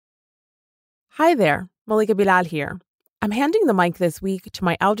Hi there, Malika Bilal here. I'm handing the mic this week to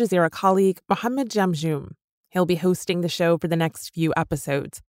my Al Jazeera colleague, Mohammed Jamjoom. He'll be hosting the show for the next few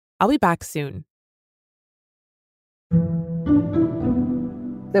episodes. I'll be back soon.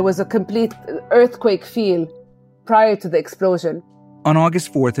 There was a complete earthquake feel prior to the explosion. On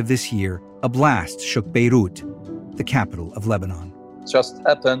August 4th of this year, a blast shook Beirut, the capital of Lebanon. Just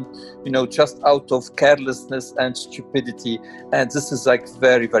happened, just out of carelessness and stupidity. And this is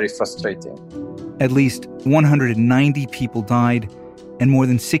very, very frustrating. At least 190 people died and more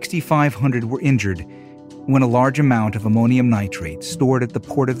than 6,500 were injured when a large amount of ammonium nitrate stored at the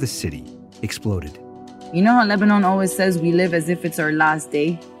port of the city exploded. You know how Lebanon always says we live as if it's our last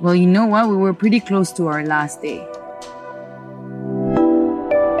day? Well, you know what? We were pretty close to our last day.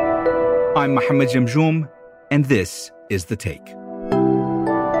 I'm Mohammed Jamjoom, and this is The Take.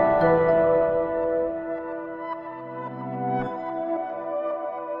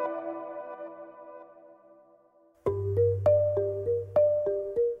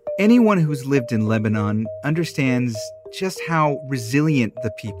 Anyone who's lived in Lebanon understands just how resilient the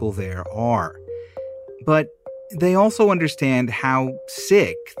people there are. But they also understand how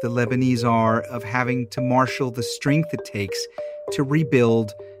sick the Lebanese are of having to marshal the strength it takes to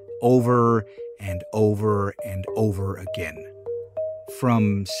rebuild over and over and over again.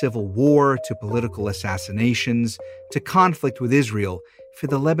 From civil war to political assassinations to conflict with Israel, for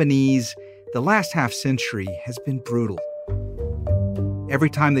the Lebanese, the last half-century has been brutal. Every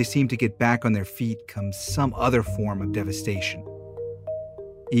time they seem to get back on their feet comes some other form of devastation.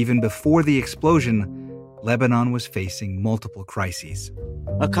 Even before the explosion, Lebanon was facing multiple crises.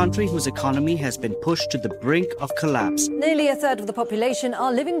 A country whose economy has been pushed to the brink of collapse. Nearly a third of the population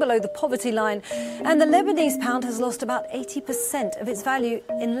are living below the poverty line, and the Lebanese pound has lost about 80% of its value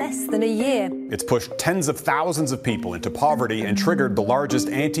in less than a year. It's pushed tens of thousands of people into poverty and triggered the largest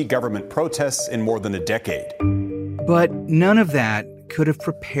anti-government protests in more than a decade. But none of that could have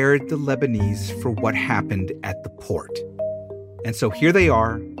prepared the Lebanese for what happened at the port. And so here they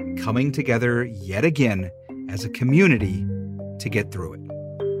are, coming together yet again as a community to get through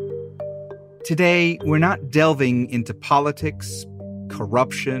it. Today, we're not delving into politics,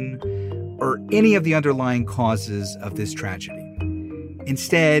 corruption, or any of the underlying causes of this tragedy.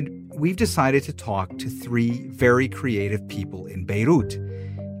 Instead, we've decided to talk to three very creative people in Beirut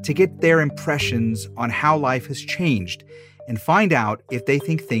to get their impressions on how life has changed and find out if they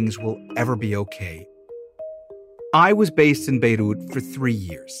think things will ever be okay. I was based in Beirut for 3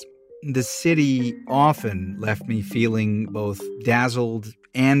 years. The city often left me feeling both dazzled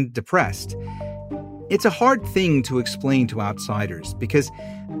and depressed. It's a hard thing to explain to outsiders because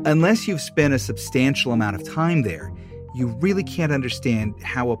unless you've spent a substantial amount of time there, you really can't understand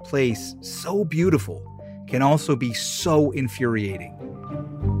how a place so beautiful can also be so infuriating.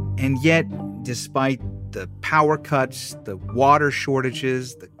 And yet, despite the power cuts, the water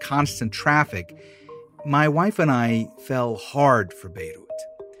shortages, the constant traffic, my wife and I fell hard for Beirut.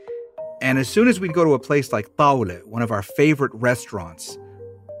 And as soon as we'd go to a place like Taoula, one of our favorite restaurants,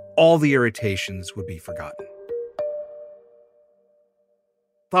 all the irritations would be forgotten.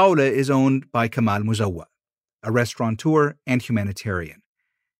 Taoula is owned by Kamal Muzawa, a restaurateur and humanitarian.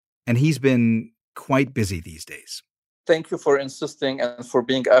 And he's been quite busy these days. Thank you for insisting and for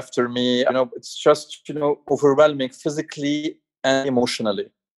being after me. It's just, overwhelming physically and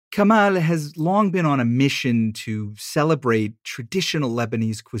emotionally. Kamal has long been on a mission to celebrate traditional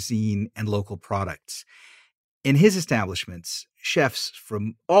Lebanese cuisine and local products. In his establishments, chefs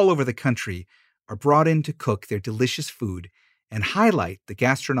from all over the country are brought in to cook their delicious food and highlight the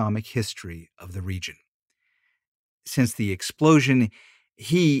gastronomic history of the region. Since the explosion,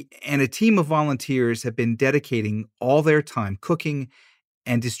 he and a team of volunteers have been dedicating all their time cooking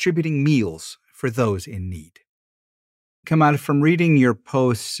and distributing meals for those in need. Kamal, from reading your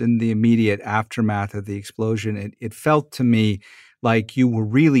posts in the immediate aftermath of the explosion, it felt to me like you were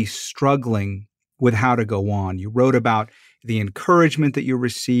really struggling with how to go on. You wrote about the encouragement that you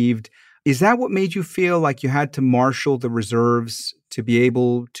received. Is that what made you feel like you had to marshal the reserves to be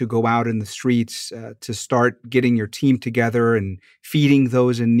able to go out in the streets, to start getting your team together and feeding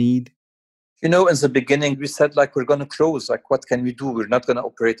those in need? In the beginning, we said, we're going to close. What can we do? We're not going to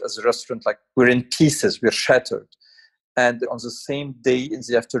operate as a restaurant. We're in pieces. We're shattered. And on the same day in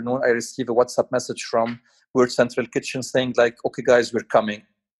the afternoon, I received a WhatsApp message from World Central Kitchen saying, okay, guys, we're coming.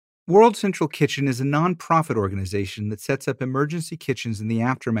 World Central Kitchen is a nonprofit organization that sets up emergency kitchens in the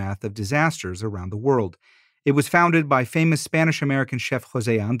aftermath of disasters around the world. It was founded by famous Spanish-American chef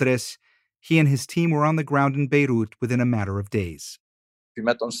Jose Andres. He and his team were on the ground in Beirut within a matter of days. We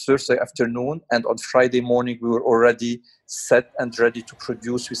met on Thursday afternoon, and on Friday morning, we were already set and ready to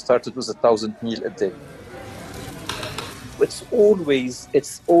produce. We started with 1,000 meal a day. It's always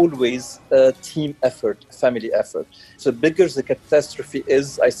a team effort, a family effort. The bigger the catastrophe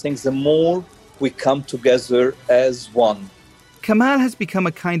is, I think the more we come together as one. Kamal has become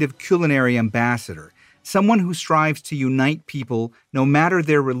a kind of culinary ambassador, someone who strives to unite people, no matter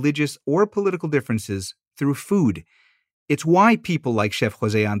their religious or political differences, through food. It's why people like Chef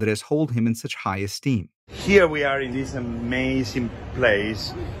Jose Andres hold him in such high esteem. Here we are in this amazing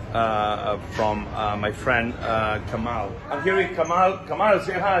place from my friend Kamal. I'm here with Kamal. Kamal,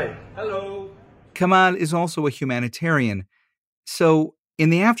 say hi. Hello. Kamal is also a humanitarian. So, in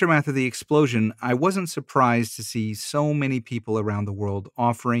the aftermath of the explosion, I wasn't surprised to see so many people around the world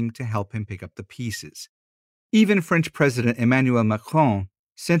offering to help him pick up the pieces. Even French President Emmanuel Macron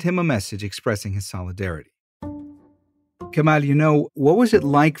sent him a message expressing his solidarity. Kamal, what was it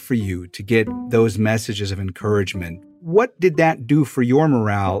like for you to get those messages of encouragement? What did that do for your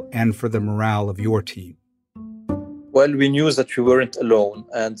morale and for the morale of your team? Well, we knew that we weren't alone,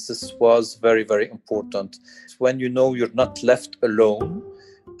 and this was very, very important. When you know you're not left alone,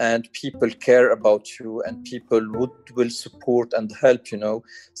 and people care about you, and people will support and help,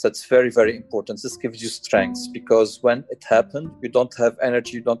 that's very, very important. This gives you strength, because when it happened, you don't have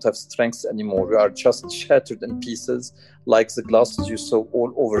energy, you don't have strength anymore. You are just shattered in pieces, like the glasses you saw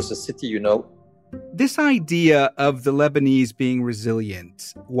all over the city, This idea of the Lebanese being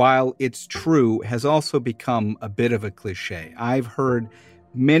resilient, while it's true, has also become a bit of a cliche. I've heard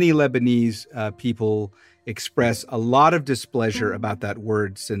many Lebanese people express a lot of displeasure about that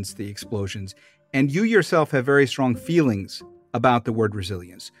word since the explosions. And you yourself have very strong feelings about the word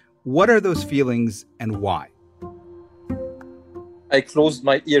resilience. What are those feelings and why? I closed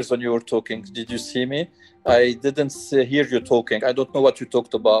my ears when you were talking. Did you see me? I didn't hear you talking. I don't know what you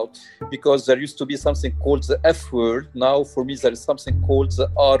talked about, because there used to be something called the F word. Now, for me, there is something called the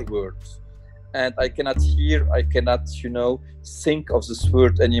R word. And I cannot think of this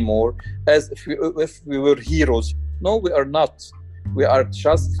word anymore as if we were heroes. No, we are not. We are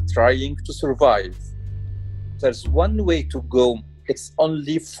just trying to survive. There's one way to go. It's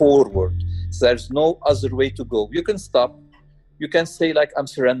only forward. There's no other way to go. You can stop. You can say, I'm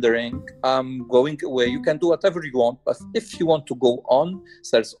surrendering, I'm going away. You can do whatever you want. But if you want to go on,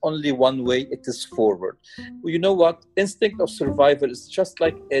 there's only one way. It is forward. You know what? Instinct of survival is just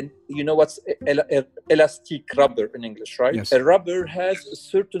like, what's elastic rubber in English, right? Yes. A rubber has a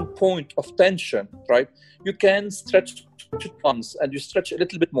certain point of tension, right? You can stretch it once, and you stretch a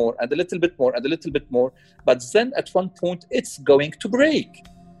little bit more, and a little bit more, and a little bit more. But then at one point, it's going to break.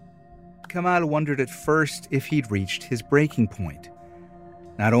 Kamal wondered at first if he'd reached his breaking point.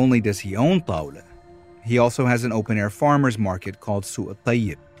 Not only does he own Tawla, he also has an open-air farmers market called Suq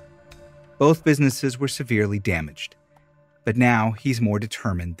al-Tayyib. Both businesses were severely damaged, but now he's more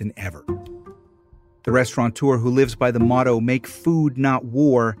determined than ever. The restaurateur, who lives by the motto, "Make food, not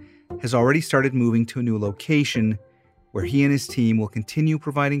war," has already started moving to a new location where he and his team will continue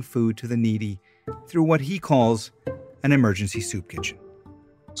providing food to the needy through what he calls an emergency soup kitchen.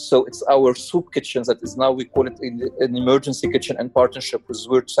 So it's our soup kitchen that is now, we call it an emergency kitchen in partnership with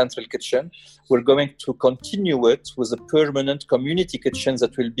World Central Kitchen. We're going to continue it with a permanent community kitchen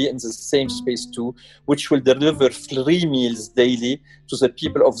that will be in the same space too, which will deliver 3 meals daily to the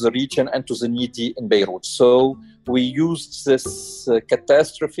people of the region and to the needy in Beirut. So we used this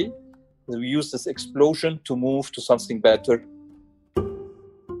catastrophe, we used this explosion to move to something better.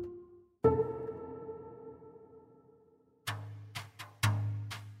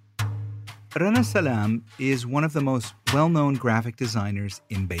 Rana Salam is one of the most well-known graphic designers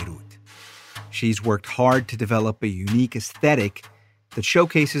in Beirut. She's worked hard to develop a unique aesthetic that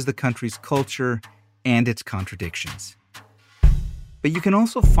showcases the country's culture and its contradictions. But you can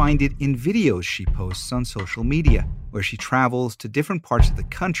also find it in videos she posts on social media, where she travels to different parts of the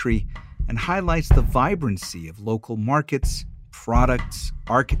country and highlights the vibrancy of local markets, products,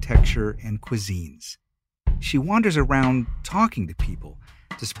 architecture, and cuisines. She wanders around talking to people,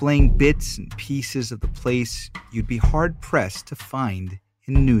 displaying bits and pieces of the place you'd be hard-pressed to find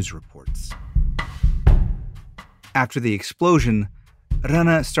in news reports. After the explosion,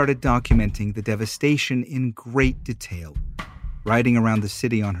 Rana started documenting the devastation in great detail, riding around the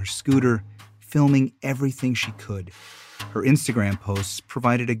city on her scooter, filming everything she could. Her Instagram posts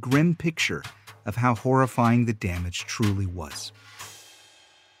provided a grim picture of how horrifying the damage truly was.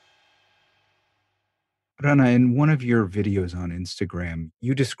 Rana, in one of your videos on Instagram,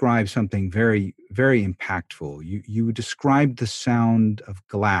 you described something very, very impactful. You described the sound of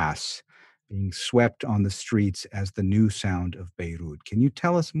glass being swept on the streets as the new sound of Beirut. Can you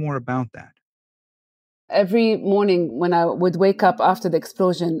tell us more about that? Every morning when I would wake up after the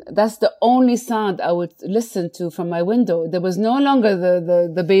explosion, that's the only sound I would listen to from my window. There was no longer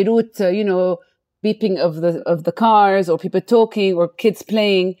the Beirut, beeping of the cars or people talking or kids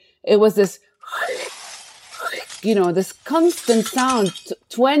playing. It was this, this constant sound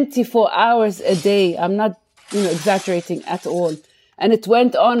 24 hours a day. I'm not, exaggerating at all. And it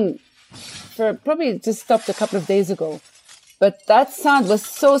went on for probably just stopped a couple of days ago. But that sound was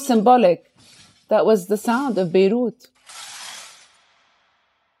so symbolic. That was the sound of Beirut.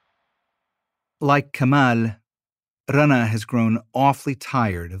 Like Kamal, Rana has grown awfully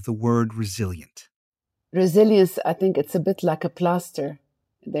tired of the word resilient. Resilience, I think it's a bit like a plaster.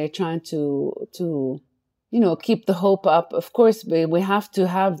 They're trying to keep the hope up. Of course, we have to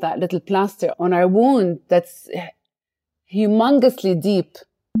have that little plaster on our wound that's humongously deep.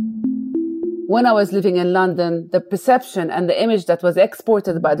 When I was living in London, the perception and the image that was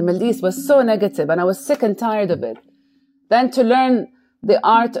exported by the Middle East was so negative, and I was sick and tired of it. Then to learn the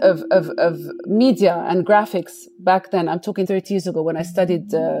art of media and graphics back then, I'm talking 30 years ago when I studied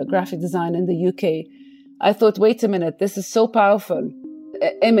graphic design in the UK, I thought, wait a minute, this is so powerful.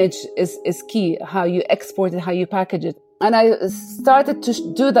 Image is key, how you export it, how you package it. And I started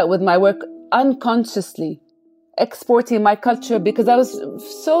to do that with my work unconsciously, exporting my culture because I was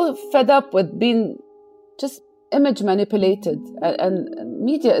so fed up with being just image manipulated. And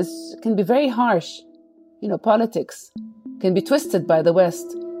media can be very harsh. Politics can be twisted by the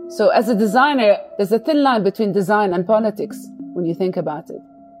West. So as a designer, there's a thin line between design and politics when you think about it.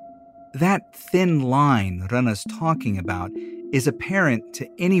 That thin line Rana's talking about is apparent to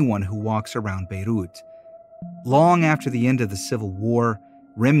anyone who walks around Beirut. Long after the end of the Civil War,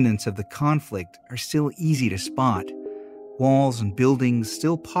 remnants of the conflict are still easy to spot. Walls and buildings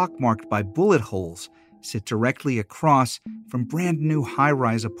still pockmarked by bullet holes sit directly across from brand new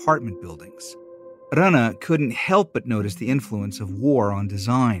high-rise apartment buildings. Rana couldn't help but notice the influence of war on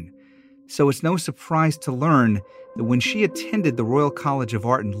design. So it's no surprise to learn that when she attended the Royal College of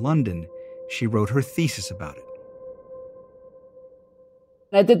Art in London, she wrote her thesis about it.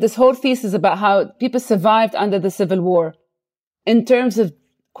 I did this whole thesis about how people survived under the Civil War in terms of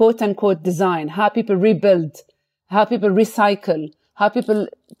quote-unquote design, how people rebuild, how people recycle, how people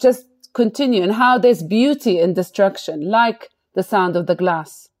just continue, and how there's beauty in destruction, like the sound of the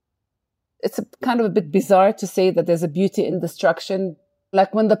glass. It's kind of a bit bizarre to say that there's a beauty in destruction,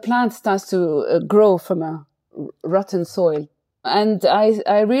 like when the plant starts to grow from a rotten soil. And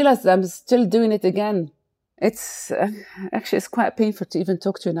I realized that I'm still doing it again. It's quite painful to even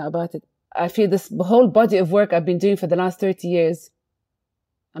talk to you now about it. I feel this whole body of work I've been doing for the last 30 years,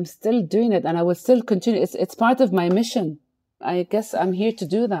 I'm still doing it and I will still continue. It's part of my mission. I guess I'm here to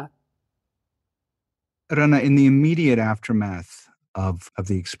do that. Rana, in the immediate aftermath of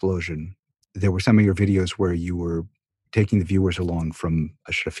the explosion, there were some of your videos where you were taking the viewers along from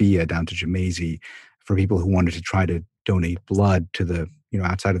Ashrafia down to Jumeirah for people who wanted to try to donate blood to the,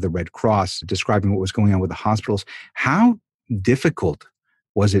 outside of the Red Cross, describing what was going on with the hospitals. How difficult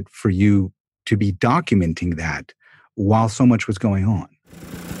was it for you to be documenting that while so much was going on?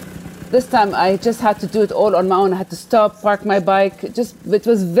 This time I just had to do it all on my own. I had to stop, park my bike. It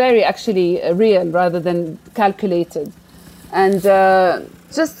was very actually real rather than calculated. And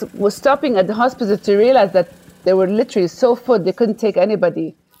just was stopping at the hospital to realize that they were literally so full they couldn't take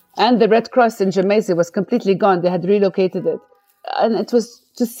anybody. And the Red Cross in Jumeirah was completely gone. They had relocated it. And it was,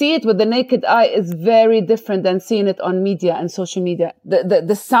 to see it with the naked eye is very different than seeing it on media and social media.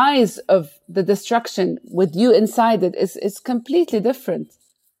 The size of the destruction with you inside it is completely different.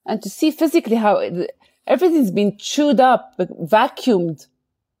 And to see physically how everything's been chewed up, vacuumed,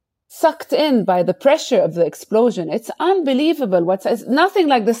 sucked in by the pressure of the explosion. It's unbelievable. It's nothing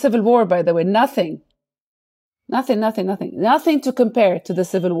like the Civil War, by the way. Nothing to compare to the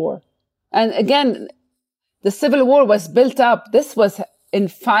Civil War. And again, the Civil War was built up. This was in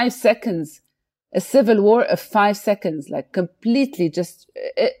 5 seconds. A civil war of 5 seconds, like completely just,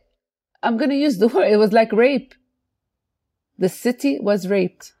 I'm going to use the word, it was like rape. The city was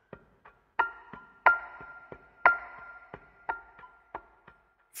raped.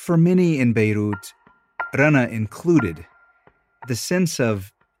 For many in Beirut, Rana included, the sense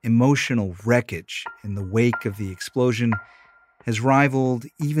of emotional wreckage in the wake of the explosion has rivaled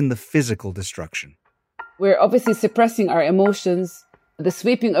even the physical destruction. We're obviously suppressing our emotions. The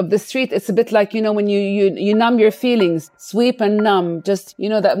sweeping of the street, it's a bit like, when you numb your feelings, sweep and numb. Just,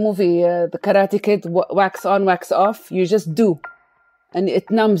 that movie, The Karate Kid, wax on, wax off. You just do. And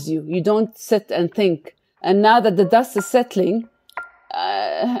it numbs you. You don't sit and think. And now that the dust is settling,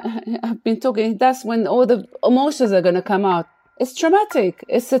 I've been talking, that's when all the emotions are going to come out. It's traumatic.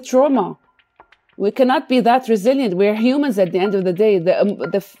 It's a trauma. We cannot be that resilient. We're humans at the end of the day.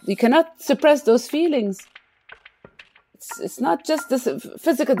 You cannot suppress those feelings. It's not just this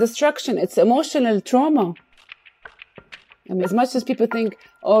physical destruction. It's emotional trauma. I mean, as much as people think,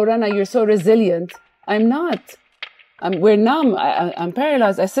 oh, Rana, you're so resilient. I'm not. We're numb. I'm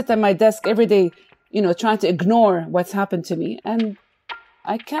paralyzed. I sit at my desk every day, trying to ignore what's happened to me. And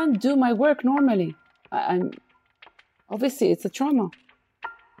I can't do my work normally. Obviously, it's a trauma.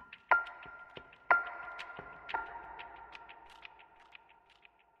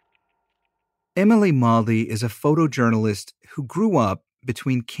 Emily Maldi is a photojournalist who grew up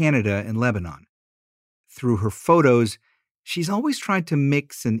between Canada and Lebanon. Through her photos, she's always tried to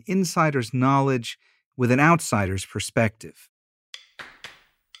mix an insider's knowledge with an outsider's perspective.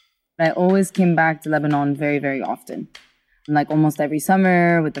 I always came back to Lebanon very, very often. Like almost every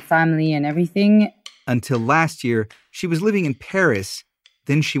summer with the family and everything. Until last year, she was living in Paris.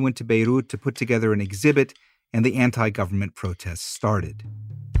 Then she went to Beirut to put together an exhibit, and the anti-government protests started.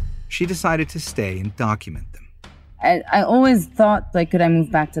 She decided to stay and document them. I always thought, could I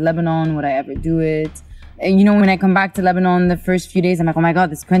move back to Lebanon? Would I ever do it? And, when I come back to Lebanon the first few days, I'm like, oh my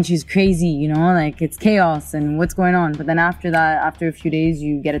God, this country is crazy, it's chaos and what's going on? But then after that, after a few days,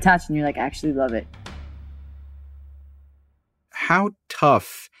 you get attached and you're like, I actually love it. How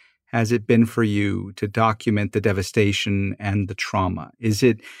tough has it been for you to document the devastation and the trauma? Is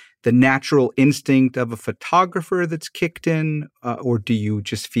it the natural instinct of a photographer that's kicked in, or do you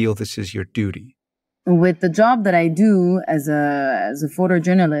just feel this is your duty? With the job that I do as a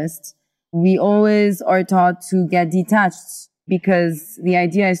photojournalist, we always are taught to get detached because the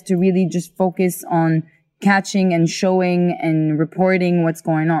idea is to really just focus on catching and showing and reporting what's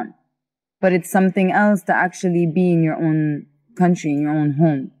going on. But it's something else to actually be in your own country, in your own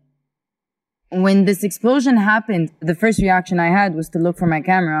home. When this explosion happened, the first reaction I had was to look for my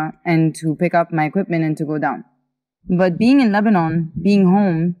camera and to pick up my equipment and to go down. But being in Lebanon, being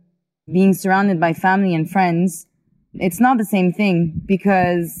home, being surrounded by family and friends, it's not the same thing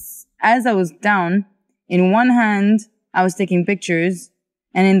because as I was down, in one hand, I was taking pictures,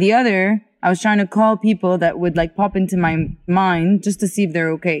 and in the other, I was trying to call people that would pop into my mind just to see if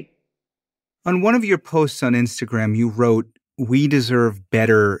they're okay. On one of your posts on Instagram, you wrote, "We deserve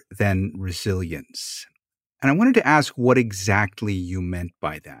better than resilience." And I wanted to ask what exactly you meant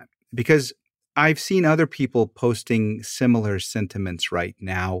by that, because I've seen other people posting similar sentiments right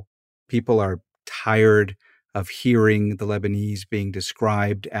now. People are tired of hearing the Lebanese being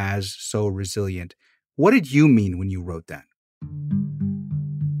described as so resilient. What did you mean when you wrote that?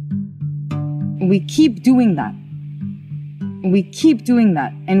 We keep doing that. We keep doing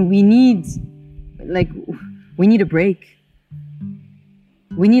that. And we need a break.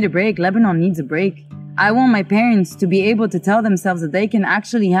 We need a break. Lebanon needs a break. I want my parents to be able to tell themselves that they can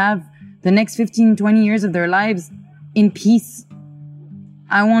actually have the next 15, 20 years of their lives in peace.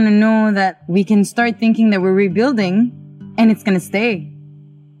 I want to know that we can start thinking that we're rebuilding and it's going to stay.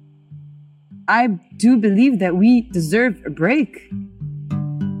 I do believe that we deserve a break.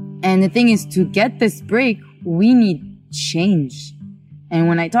 And the thing is, to get this break, we need change. And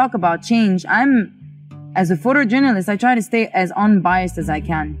when I talk about change, as a photojournalist, I try to stay as unbiased as I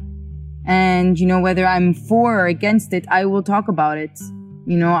can. And, whether I'm for or against it, I will talk about it.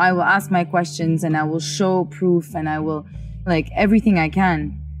 I will ask my questions and I will show proof and I will, everything I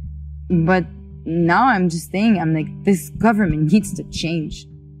can. But now I'm just saying, this government needs to change.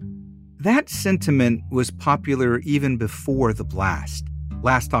 That sentiment was popular even before the blast.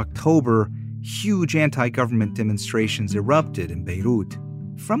 Last October, huge anti-government demonstrations erupted in Beirut.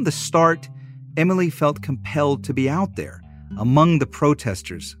 From the start, Emily felt compelled to be out there, among the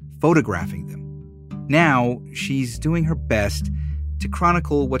protesters, photographing them. Now, she's doing her best to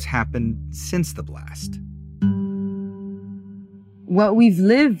chronicle what's happened since the blast. What we've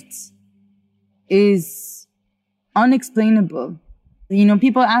lived is unexplainable.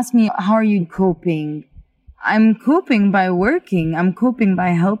 People ask me, how are you coping? I'm coping by working. I'm coping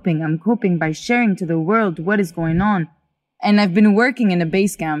by helping. I'm coping by sharing to the world what is going on. And I've been working in a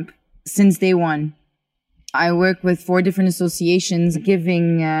base camp since day one. I work with 4 different associations,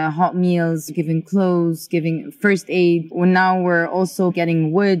 giving hot meals, giving clothes, giving first aid. Now we're also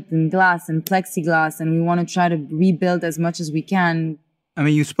getting wood and glass and plexiglass, and we want to try to rebuild as much as we can. I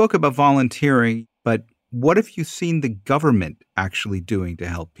mean, you spoke about volunteering, but what have you seen the government actually doing to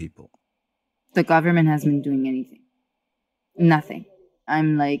help people? The government hasn't been doing anything. Nothing.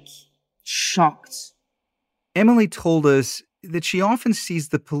 I'm shocked. Emily told us that she often sees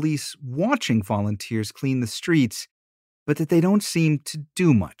the police watching volunteers clean the streets, but that they don't seem to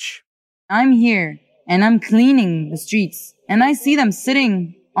do much. I'm here and I'm cleaning the streets and I see them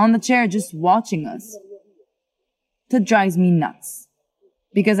sitting on the chair just watching us. That drives me nuts.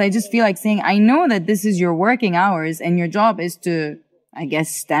 Because I just feel like saying, I know that this is your working hours and your job is to, I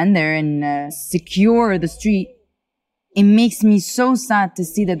guess, stand there and secure the street. It makes me so sad to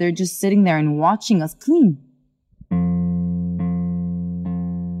see that they're just sitting there and watching us clean.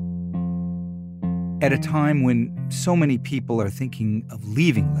 At a time when so many people are thinking of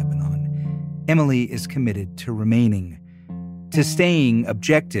leaving Lebanon, Emily is committed to remaining, to staying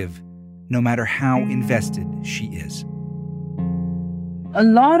objective, no matter how invested she is. A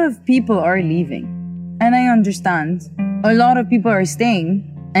lot of people are leaving, and I understand. A lot of people are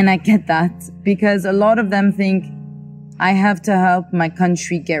staying, and I get that, because a lot of them think, I have to help my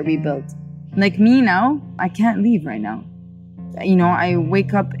country get rebuilt. Like me now, I can't leave right now. You know, I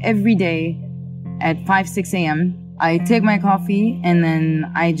wake up every day at 5, 6 a.m. I take my coffee and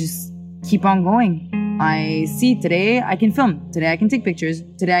then I just keep on going. I see today I can film. Today I can take pictures.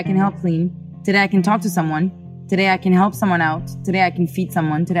 Today I can help clean. Today I can talk to someone. Today I can help someone out. Today I can feed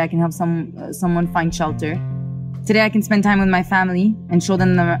someone. Today I can help someone find shelter. Today I can spend time with my family and show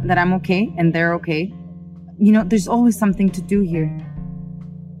them that I'm okay and they're okay. You know, there's always something to do here.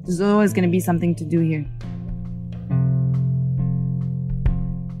 There's always going to be something to do here.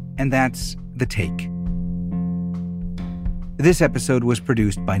 And that's The Take. This episode was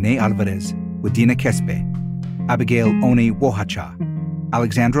produced by Ney Alvarez with Dina Kespe, Abigail One Wohacha,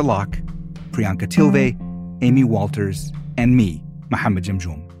 Alexandra Locke, Priyanka Tilve, Amy Walters, and me, Mohammed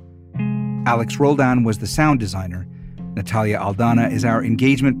Jamjoom. Alex Roldan was the sound designer. Natalia Aldana is our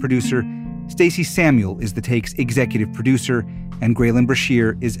engagement producer. Stacey Samuel is The Take's executive producer, and Graylin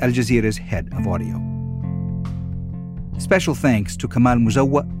Brashear is Al Jazeera's head of audio. Special thanks to Kamal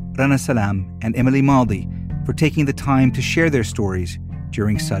Muzawwa, Rana Salam, and Emily Maldi for taking the time to share their stories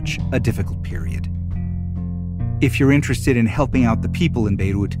during such a difficult period. If you're interested in helping out the people in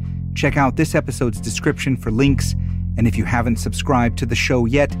Beirut, check out this episode's description for links, and if you haven't subscribed to the show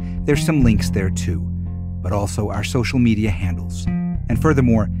yet, there's some links there too, but also our social media handles. And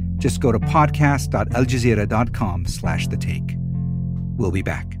furthermore, just go to podcast.aljazeera.com/thetake. We'll be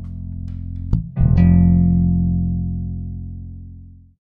back.